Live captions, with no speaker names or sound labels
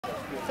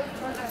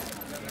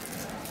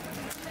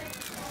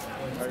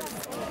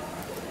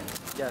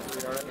Yes,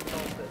 we already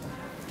told this.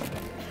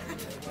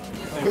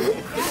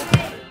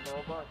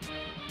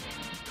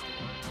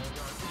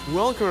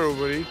 Welcome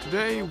everybody,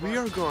 today we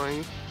are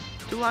going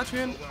to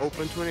Latvian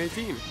Open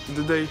 2018.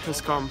 The day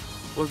has come,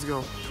 let's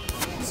go.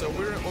 So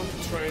we're on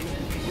the train,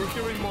 we're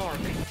here with Mark.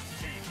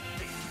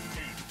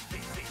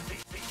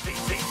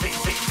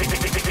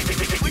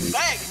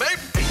 Bang,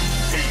 baby!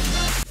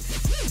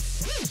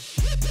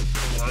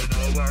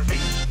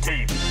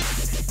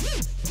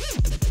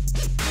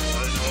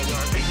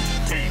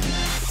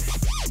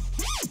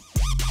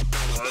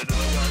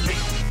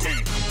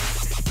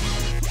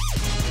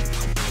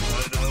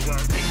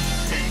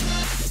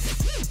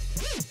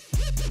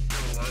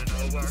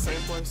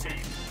 Same place.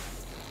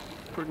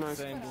 Pretty nice.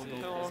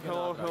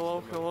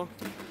 Hello.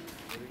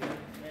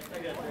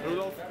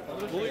 Rudolph,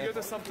 will you get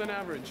a sub 10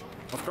 average?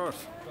 Of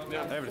course.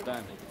 Yeah. Every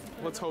time.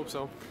 Let's hope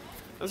so.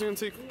 As you can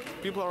see,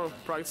 people are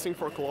practicing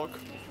for clock,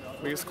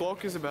 because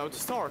clock is about to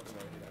start.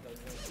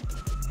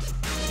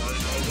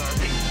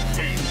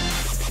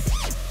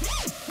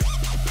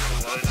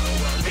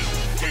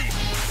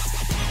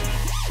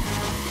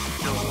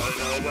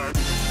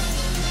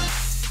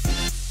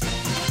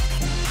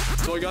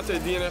 So I got the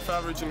DNF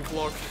average in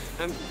clock,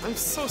 and I'm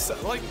so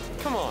sad, like,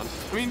 come on.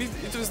 I mean,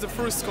 it was the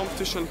first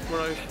competition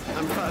where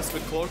I'm fast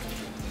with clock,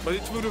 but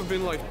it would have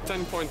been like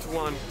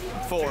 10.14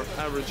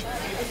 average.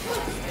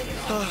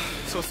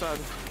 So sad.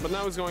 But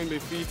now it's going to be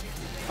feet.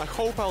 I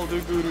hope I'll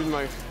do good with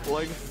my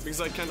leg, because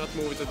I cannot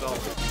move it at all.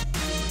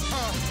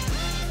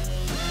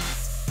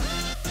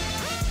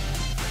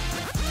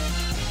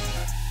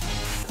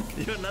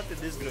 You're not in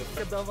this group.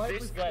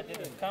 This guy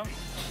didn't come.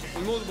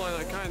 In multiplying,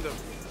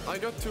 I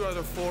got 2 out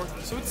of 4,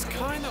 so it's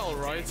kind of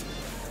alright.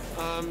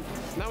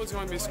 Now it's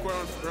going to be square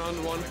on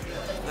round 1,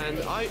 and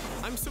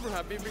I'm super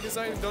happy because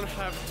I don't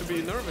have to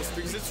be nervous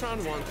because it's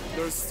round 1.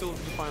 There's still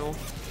the final.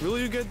 Will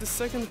you get the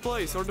second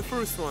place or the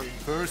first one?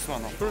 First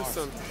one, of course. First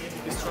one.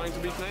 He's trying to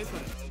beat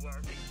Nathan.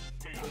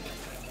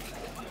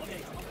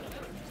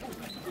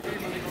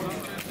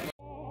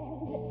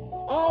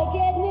 I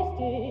get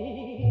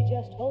misty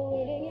just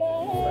holding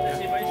your hand.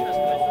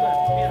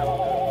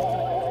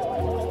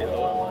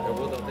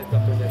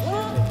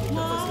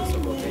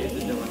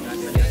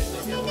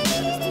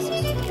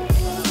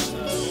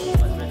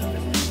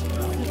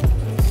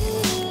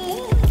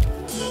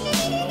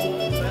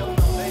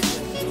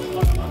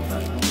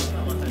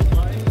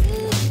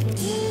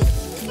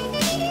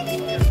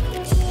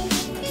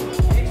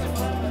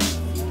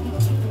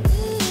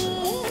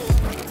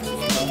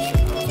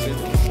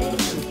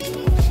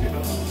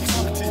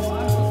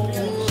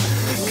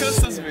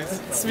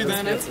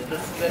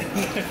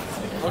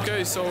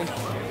 Okay, so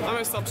I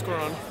messed up score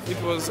on.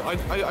 It was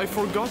I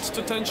forgot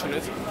to tension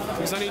it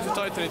because I need to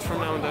tighten it from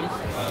now and then.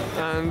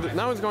 And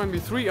now it's going to be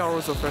 3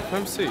 hours of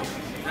FMC.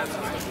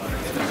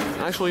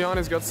 Actually,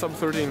 Jānis got sub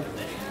 13.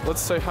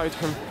 Let's say hi to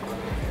him.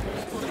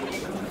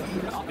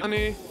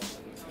 Jānis,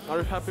 are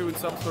you happy with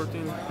sub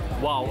 13?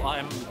 Wow,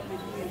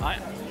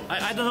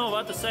 I don't know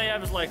what to say. I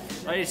was like,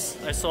 I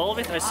solve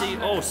it, I see,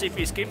 oh,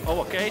 CP skip,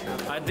 oh, okay.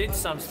 I did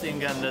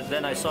something and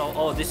then I saw,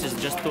 oh, this is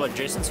just 2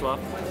 adjacent swap,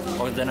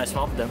 or then I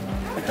swapped them.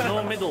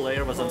 No middle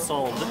layer was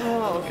unsolved.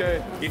 Oh,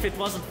 okay. If it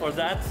wasn't for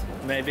that,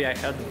 maybe I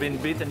had been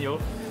beaten you,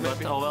 but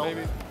Maybe, oh well,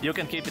 maybe. You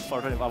can keep it for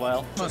a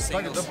while.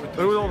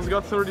 Rudolph's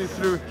got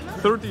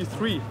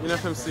 33 in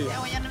FMC.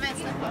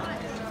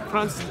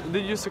 Franz,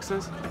 did you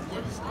success?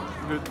 Yes.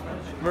 Good,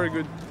 very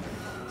good.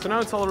 So now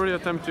it's already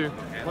attempt 2.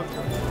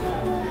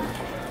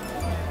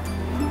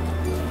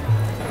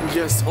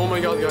 Yes, oh my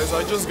god guys,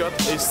 I just got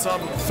a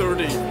sub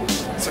 30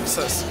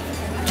 success.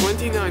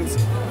 29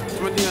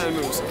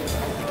 moves.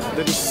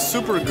 That is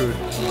super good.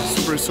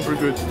 Super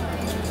good.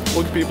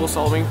 Look at people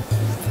solving.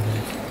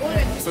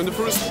 So in the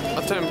first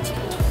attempt,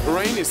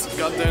 Rainis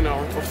got the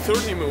NR of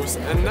 30 moves,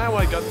 and now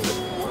I got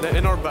the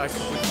NR back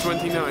with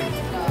 29.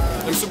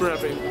 I'm super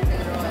happy.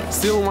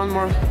 Still one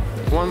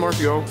more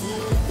to go.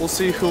 We'll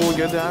see who will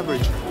get the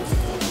average.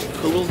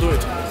 Who will do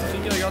it? I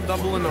think I got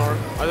double NR.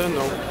 I don't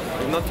know.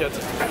 Not yet,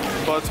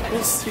 but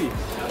we'll see.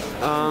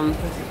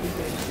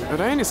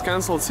 Rainis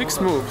cancelled 6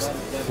 moves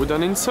with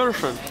an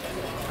insertion.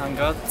 And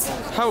got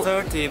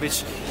 30,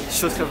 which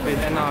should have been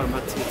NR,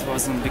 but it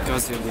wasn't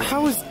because you did.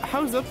 How is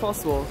that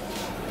possible?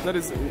 That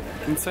is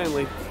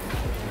insanely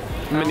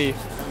many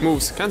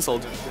moves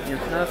cancelled. You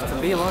have to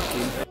be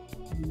lucky.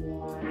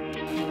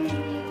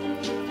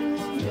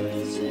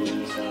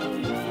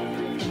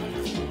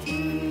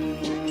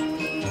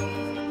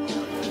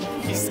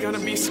 He's gonna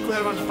be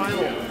square one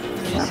final.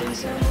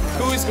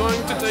 Who is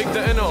going to take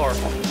the NR?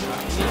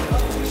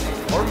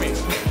 Or me?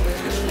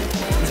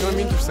 It's gonna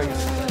be interesting.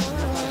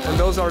 And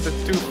those are the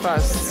 2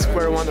 fast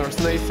square oneers,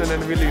 Nathan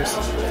and Vilius.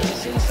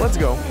 Let's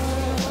go.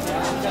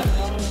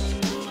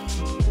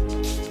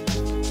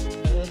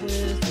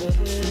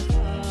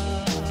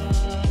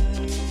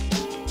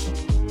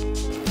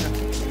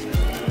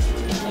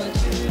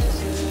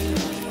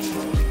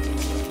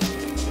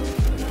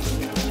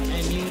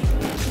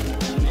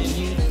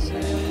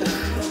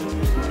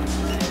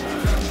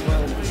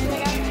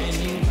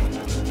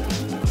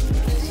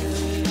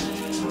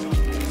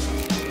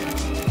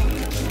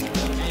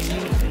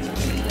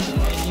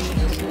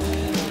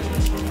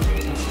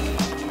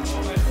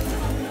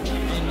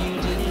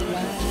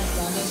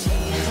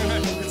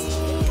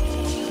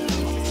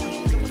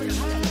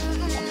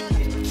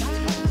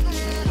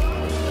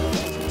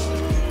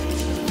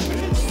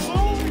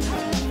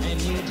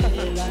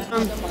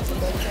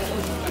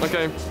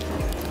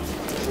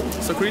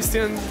 Okay. So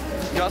Christian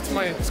got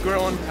my square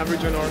one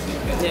average NR.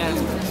 Yeah,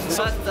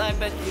 but I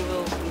bet you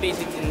will beat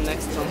it in the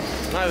next one.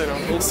 I don't know,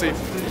 we'll see.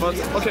 But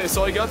okay,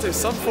 so I got a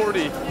sub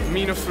 40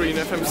 mean of 3 in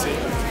FMC.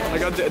 I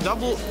got the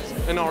double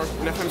NR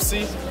in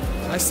FMC.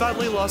 I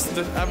sadly lost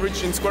the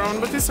average in square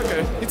one, but it's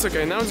okay. It's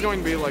okay. Now it's going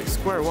to be like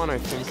square one, I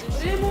think.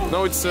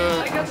 No, it's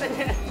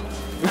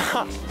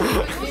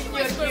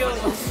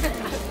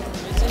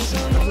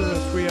After the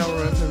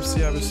 3-hour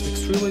FMC, I was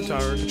extremely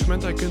tired, which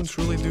meant I couldn't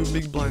really do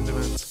big blind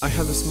events. I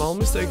had a small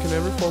mistake in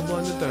every 4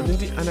 blind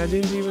attempt, and I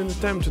didn't even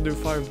attempt to do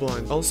 5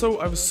 blind. Also,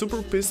 I was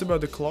super pissed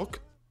about the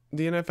clock,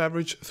 DNF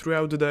average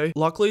throughout the day.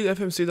 Luckily, the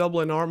FMC double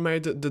NR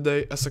made the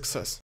day a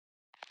success.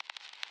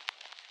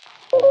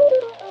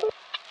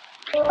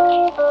 So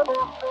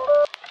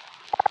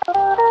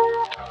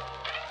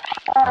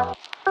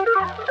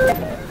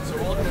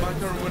welcome back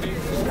everybody,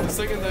 the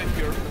second day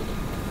here.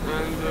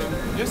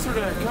 And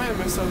yesterday I kind of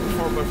messed up the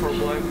 4x4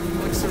 blind,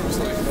 like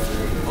seriously.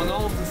 On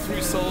all of the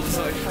 3 solves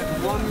I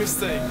had one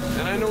mistake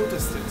and I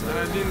noticed it and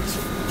I didn't,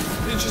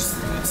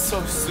 it's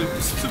so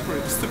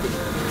stupid.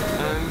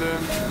 And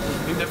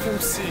in the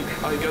FMC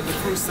I got the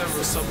first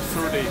ever sub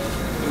 30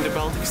 in the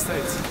Baltic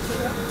states.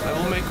 I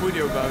will make a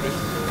video about it.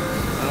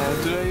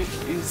 Today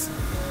is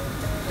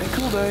a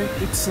cool day,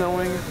 it's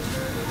snowing.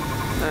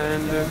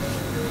 And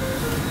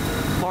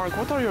Mark,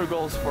 what are your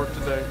goals for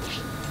today?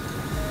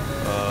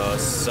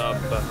 Sub,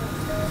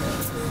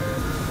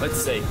 let's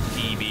say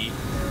PB.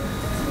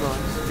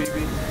 Nice, PB.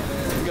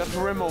 You got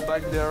Remo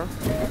back there.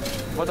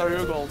 What are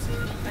your goals?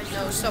 I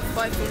know, sub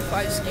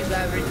 5.5 skip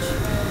average,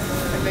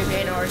 and maybe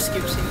an hour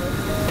skip single.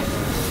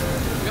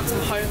 You got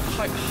some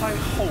high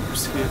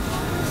hopes here.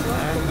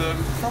 And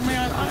for me,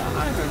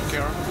 I don't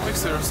care. Like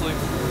seriously,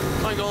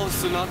 my goal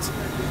is to not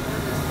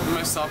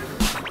mess up.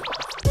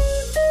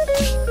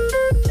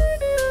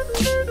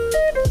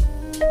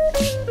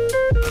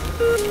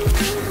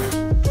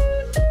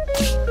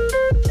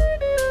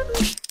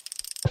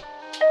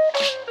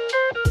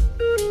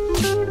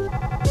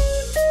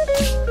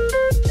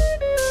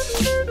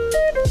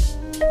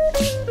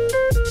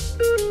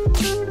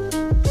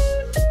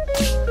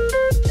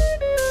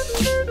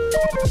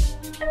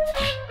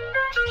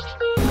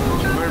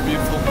 Very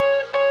beautiful.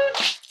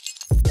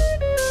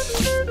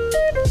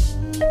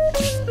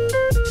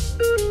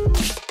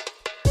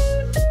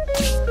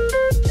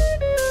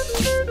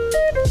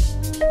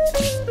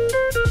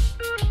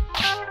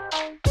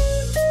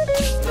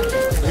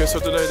 Okay, so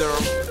today there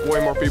are way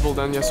more people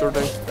than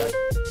yesterday.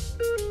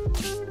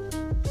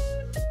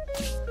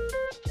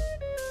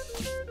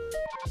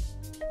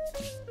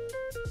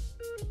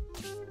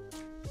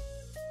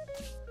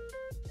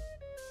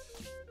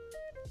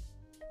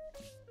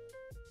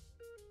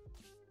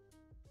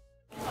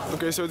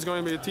 Okay, so it's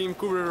going to be a team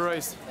cover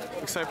race,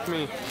 except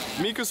me.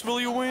 Mikus,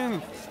 will you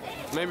win?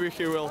 Maybe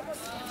he will.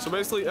 So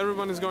basically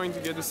everyone is going to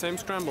get the same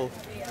scramble.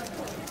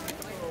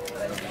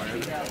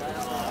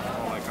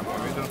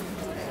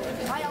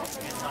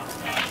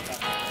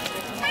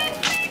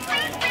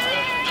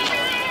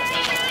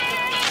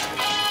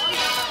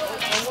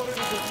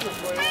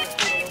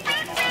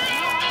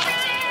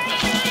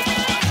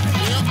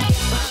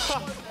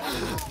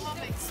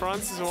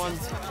 Francis won.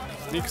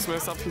 Mikus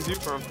messed up his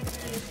U-turn.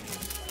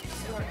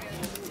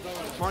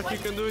 Mark, you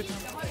can do it.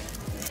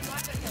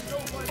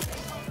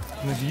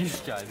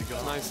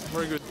 Nice,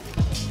 very good.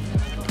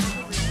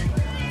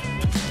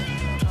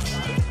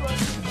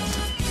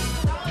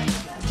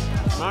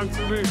 Mark,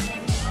 to me.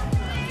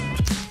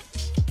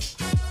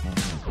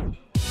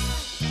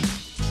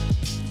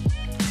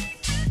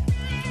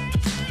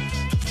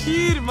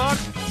 Here, Mark.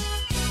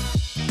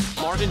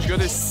 Martin's got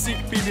a sick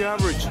PB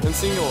average and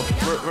single.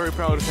 We're very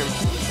proud of him.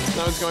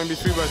 Now it's going to be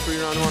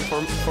 3x3 round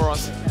 1 for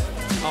us.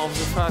 All of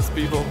the fast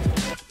people.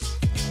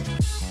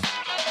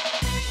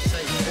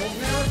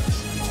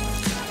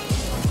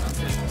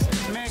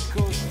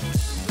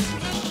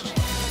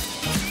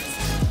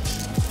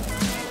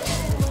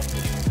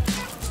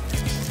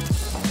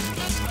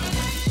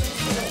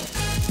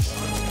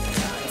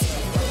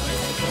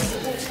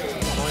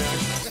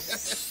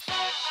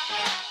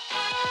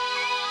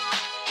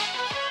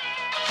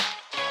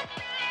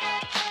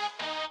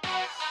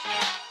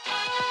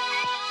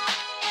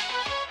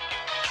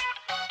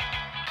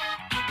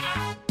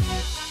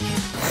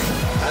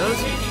 I don't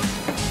see it.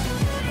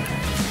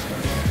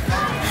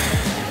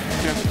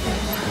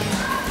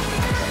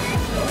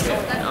 Okay,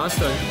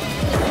 awesome.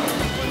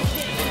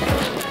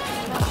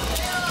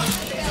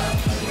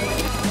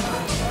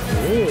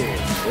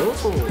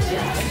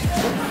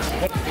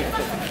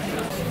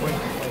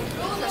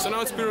 So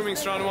now it's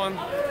Pyramix round 1.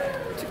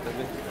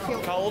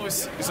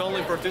 Calvis is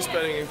only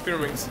participating in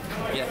Pyramix.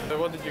 Yeah. So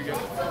what did you get?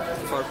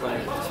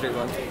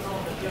 4.31.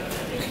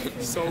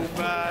 So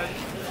bad.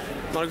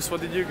 Marcus,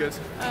 what did you get?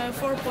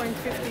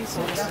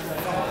 4.56.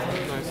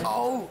 Nice.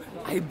 Oh,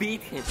 I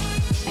beat him.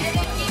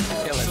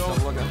 So,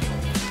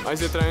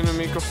 aiziet trainu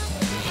Miku.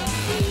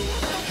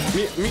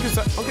 Miku,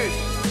 okay.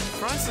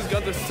 Francis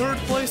got the 3rd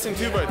place in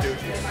 2x2,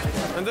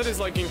 and that is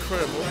like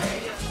incredible.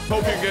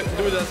 Hope you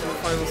do that in the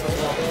finals as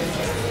well.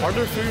 Are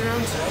there 3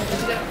 rounds?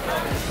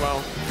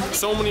 Wow,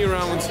 so many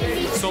rounds,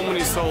 so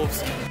many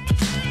solves.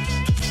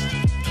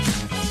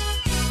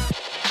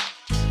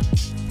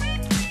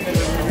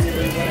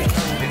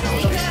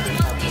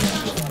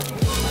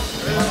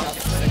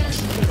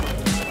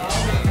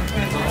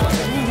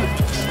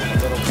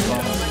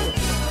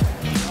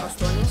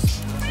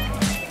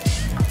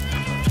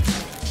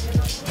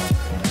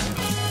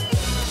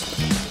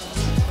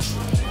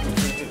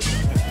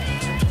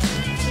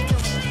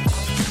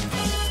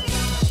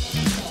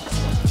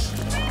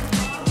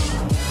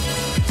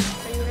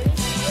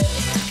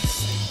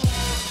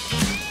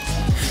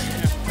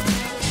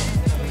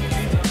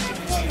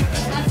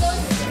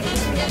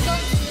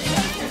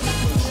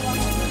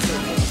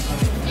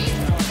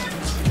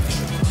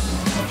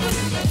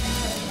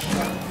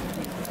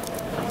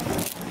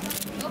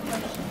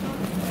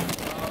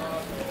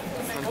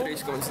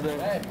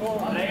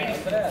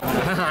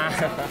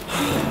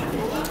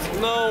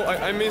 No,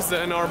 I missed the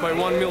NR by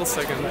 1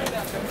 millisecond.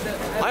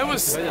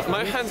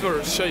 My hands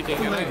were shaking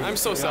and I'm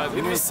so sad.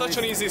 It was such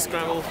an easy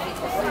scramble.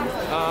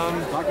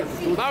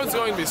 Now it's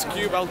going to be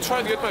cube. I'll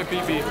try to get my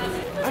PP.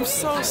 I'm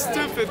so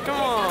stupid, come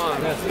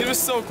on. It was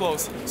so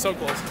close, so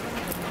close.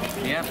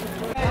 Yeah.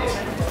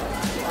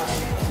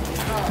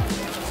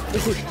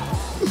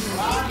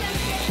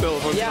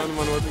 Telefons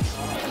man otrs.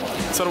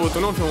 Varbūt tu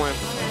nofilmēji.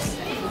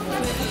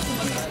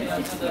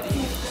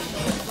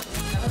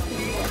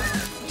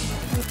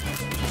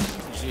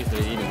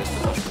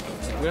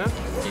 Jā?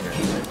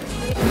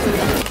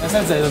 Es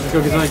redzēju, ka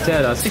kaut kas man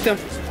ķērās. Cik tev?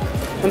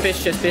 Man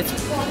 5,45.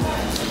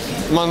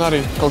 Man arī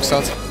kaut kas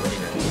tāds.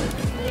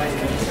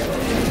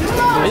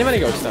 Viņam arī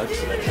kaut kas tāds.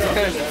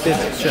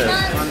 5,4.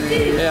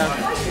 Jā.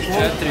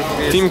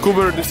 4. Team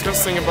Cooper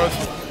discussing about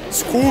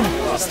school.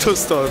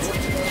 Tas tāds.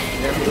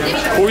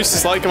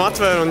 Puisis laikam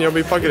atvēra un jau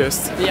bija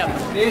pagriezts. Jā.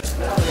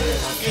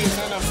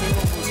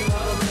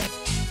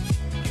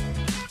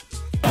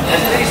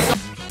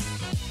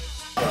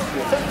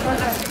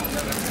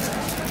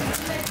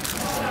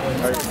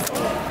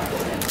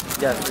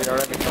 Yes, we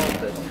already solved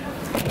this.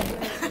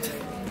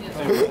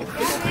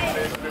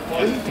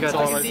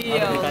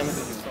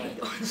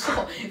 So,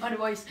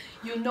 otherwise,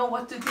 you know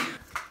what to do.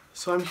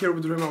 So I'm here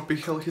with Remo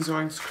Pichel. He's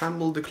going to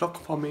scramble the clock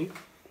for me.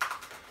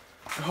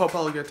 I hope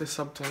I'll get a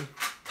sub 10.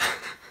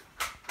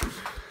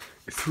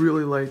 It's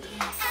really late.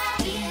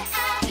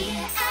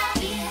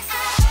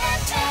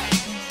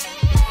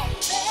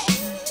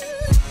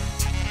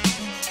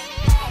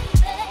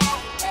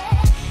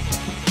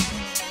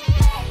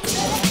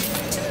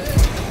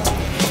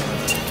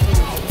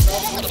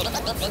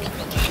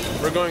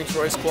 We're going to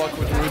race clock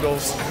with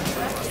Rudolph's.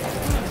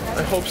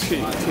 I hope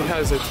he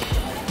has it.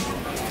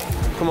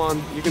 Come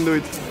on, you can do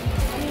it.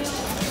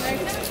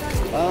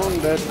 I'm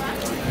dead.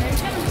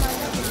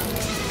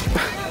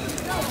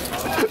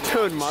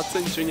 Dude,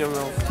 maceņš viņam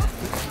vēl.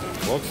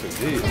 Looks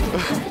indeed.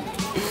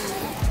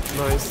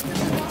 Nice.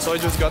 So I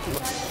just got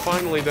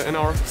finally the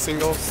NR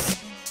single.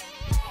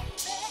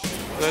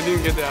 And I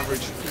didn't get the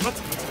average, but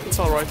it's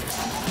alright.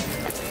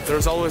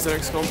 There's always the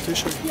next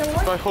competition.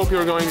 I hope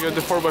you're going to get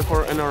the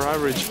 4x4 NR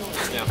average.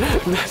 Yeah.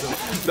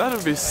 That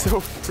would be so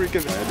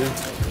freaking ready.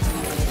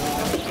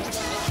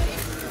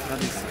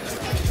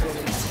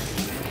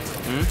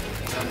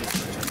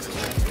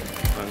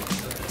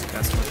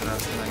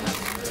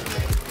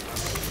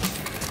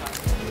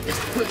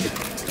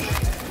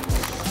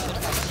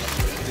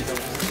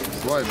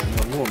 Vai,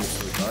 man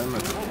nomisli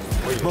taimeru.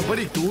 Man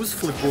patīk, tu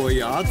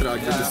uzflipoji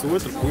ātrāk, bet es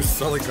otru pusi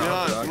saliku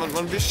ātrāk. Jā,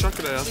 man viss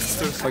šakarējās.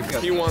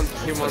 He won.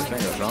 Es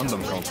vienkārši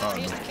random kaut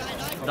kādu.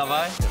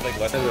 Davai.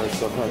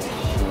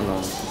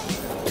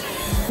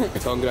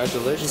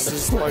 Congratulations. This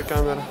is my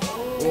camera.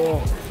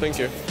 Oh, thank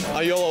you.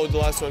 I YOLO'd the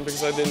last one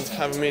because I didn't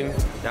have him in.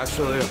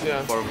 Actually,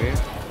 Yeah. for me,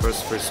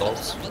 first 3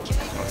 salts.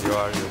 You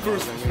are you.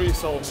 First 3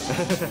 solves.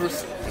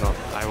 First. No,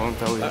 I won't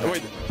tell you.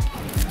 Wait.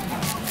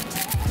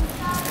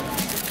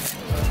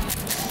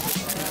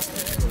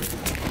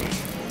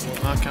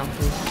 I can't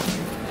prove.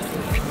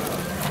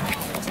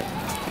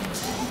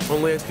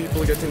 Only 8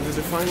 people get into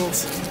the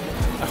finals.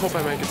 I hope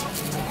I make it.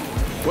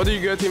 What do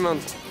you get, Iman?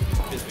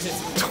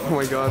 Oh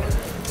my god.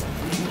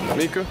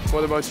 Nico,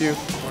 what about you?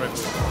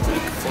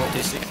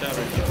 46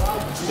 average.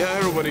 Yeah,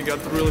 everybody got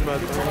really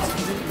bad times.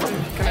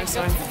 Can I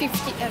sign?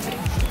 50 average.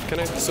 Can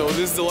I? So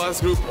this is the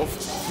last group of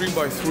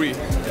 3x3,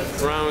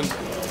 round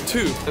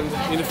 2, and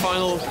in the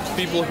final,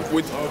 people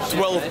with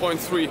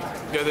 12.3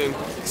 get in.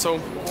 So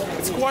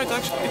it's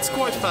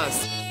quite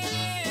fast.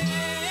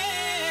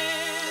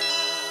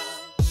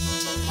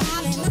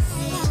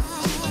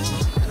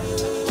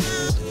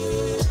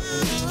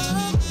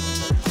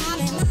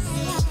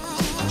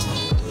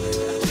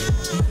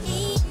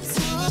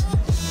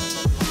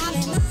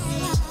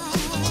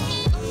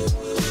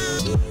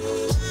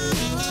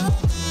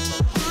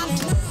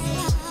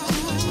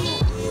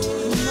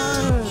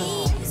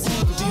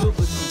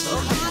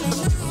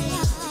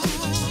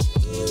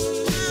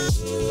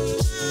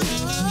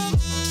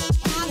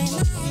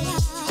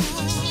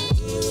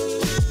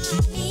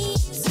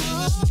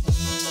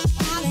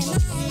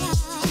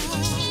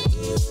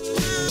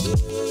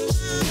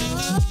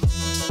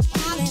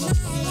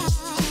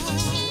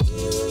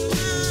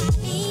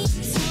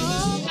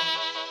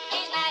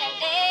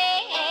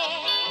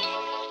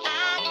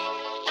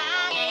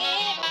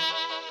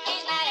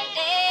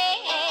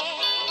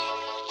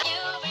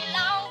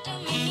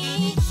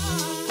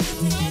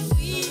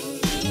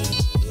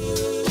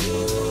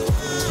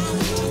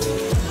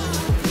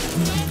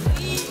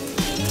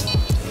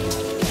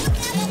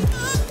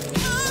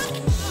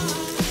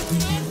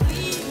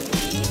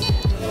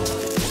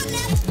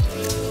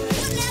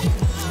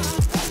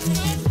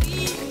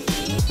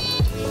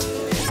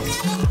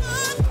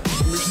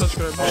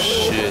 subscribe.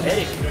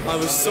 Shit. I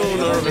was so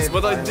nervous,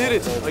 but I did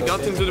it. I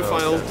got into the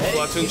final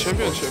Latvian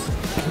championship.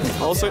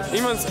 Also,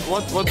 Imans,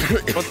 what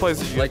place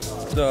did you get? Like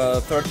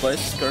the third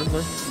place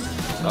currently.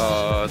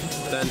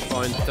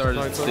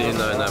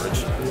 10.39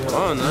 average.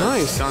 Oh,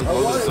 nice.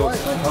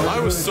 I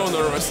was so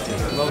nervous,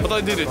 but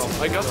I did it.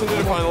 I got into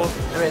the final.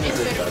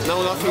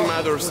 Now nothing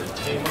matters.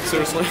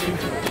 Seriously.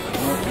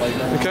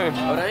 Okay.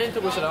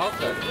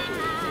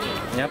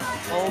 Yep.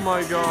 Oh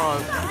my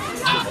god.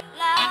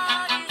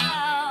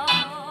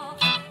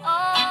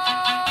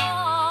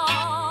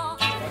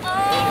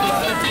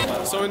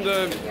 So in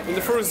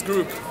the first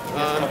group,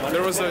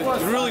 there was a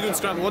really good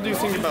scramble. What do you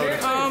think about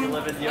it?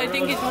 I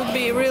think it would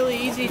be really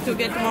easy to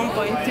get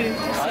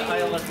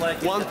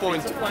 1.2. 1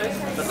 point.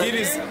 It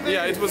is.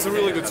 Yeah, it was a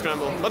really good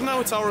scramble. But now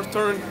it's our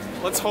turn.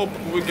 Let's hope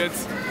we get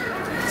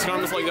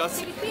scrambles like that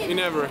in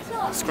every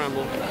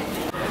scramble.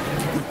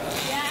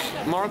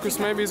 Marcus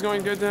maybe is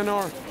going to get the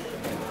NR.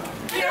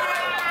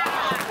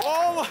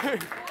 Oh my!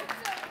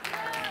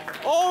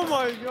 Oh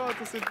my god,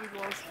 this is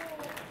ridiculous.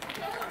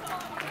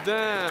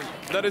 Damn,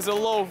 that is a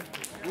low.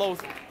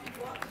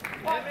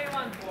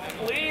 Everyone,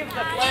 leave the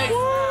place.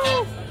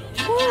 Woo!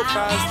 Woo!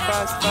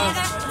 Fast.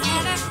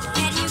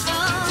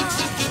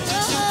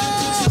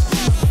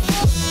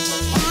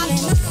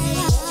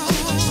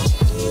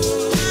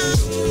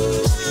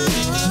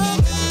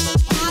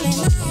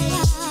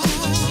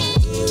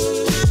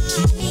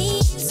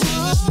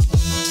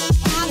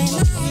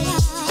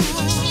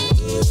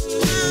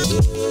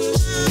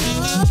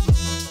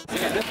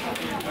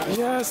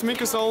 Yes,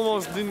 Mikas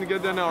almost didn't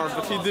get an hour,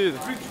 but he did.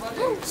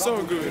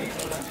 So good.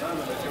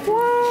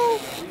 Woo!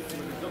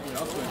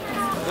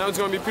 Now it's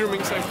gonna be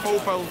Pyraminx. I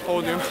hope I'll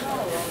podium.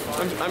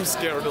 I'm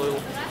scared a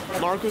little.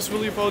 Marcus,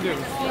 will you podium?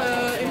 In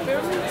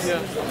Pyraminx?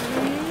 Yeah.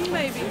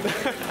 Maybe.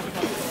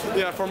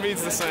 Yeah, for me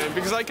it's the same,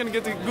 because I can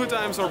get the good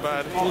times or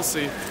bad. We'll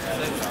see.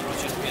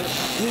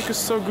 Mikas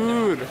so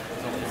good.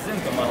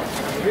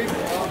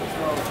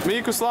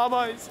 Mikas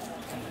labais.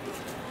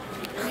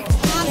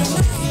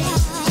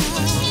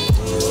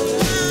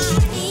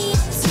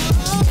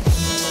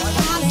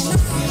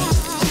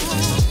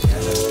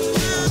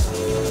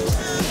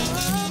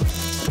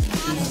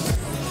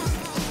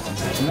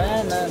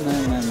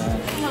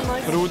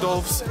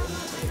 Rudolfs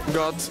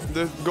got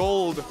the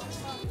gold.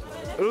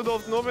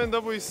 Rudolf novien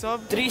dabūja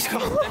sub. 3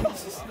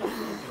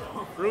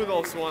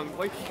 Rudolfs won.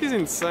 Like, he's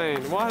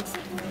insane. What?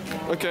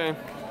 Okay.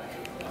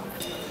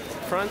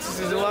 Francis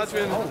is the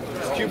Latvian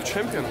cube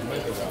champion.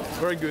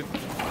 Very good.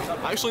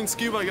 Actually, in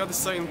Cube I got the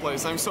second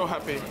place. I'm so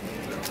happy.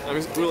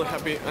 I'm really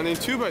happy. And in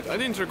Tube I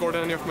didn't record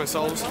any of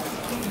myself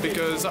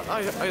because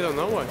I don't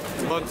know why.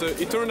 But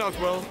it turned out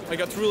well. I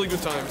got really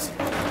good times.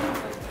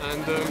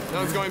 And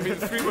now it's going to be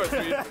the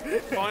 3x3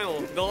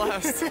 final, the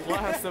last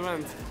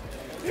event.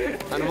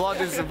 And Vlad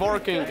is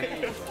working.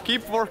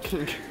 Keep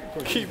working.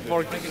 Keep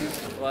working.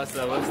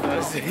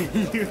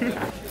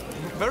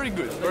 Very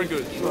good, very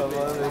good.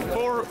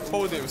 4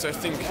 podiums, I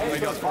think I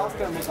got 4.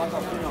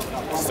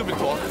 Stupid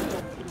clock.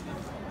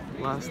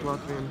 Last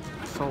Latvian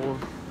solo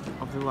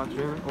of the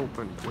Latvian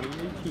Open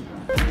 2018.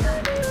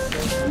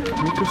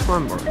 Mikas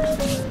Landmarks.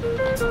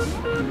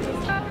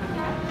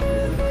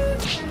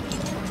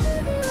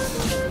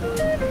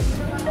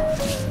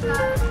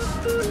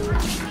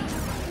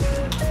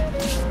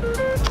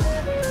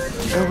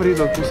 Every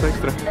dog plus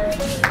extra.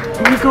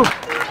 Nico!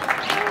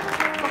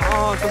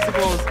 Oh, that's so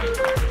close.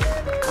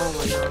 Oh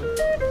my god.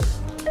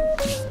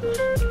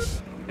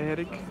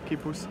 Eric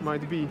Kipus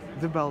might be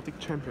the Baltic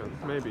champion,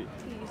 maybe.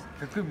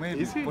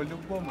 Is he?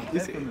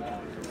 Is he?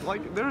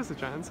 Like, there is a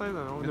chance, I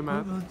don't know, the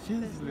math.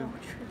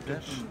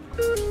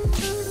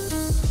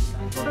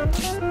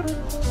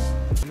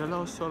 And the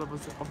last solo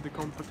of the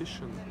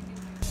competition.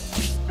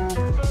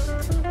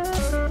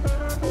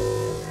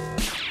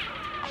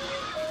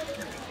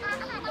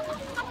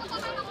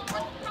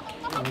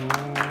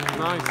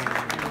 Nice.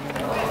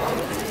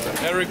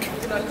 Eric,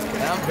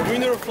 the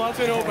winner of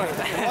Latvian Open,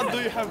 what do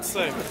you have to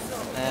say?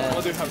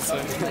 What do you have to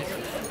say?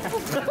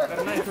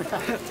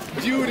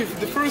 Dude, if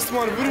the first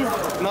one would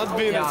have not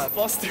been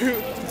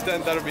 +2,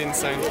 then that would be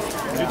insane.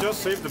 You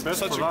just saved the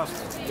best for last.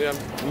 Yeah.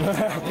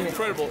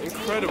 Incredible,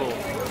 incredible.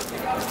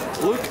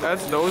 Look at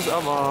those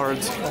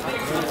awards.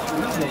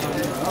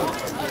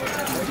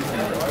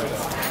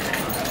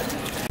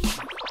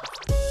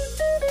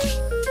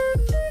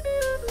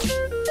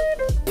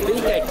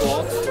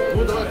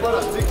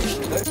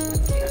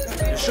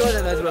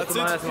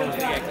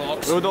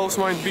 Rudolf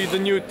might be the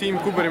new Team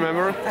Kuberi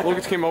member. Look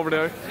at him over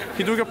there.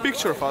 He took a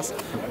picture of us.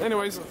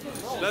 Anyways,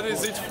 that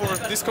is it for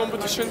this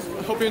competition.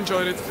 I hope you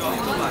enjoyed it.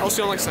 I'll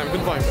see you next time.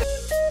 Goodbye.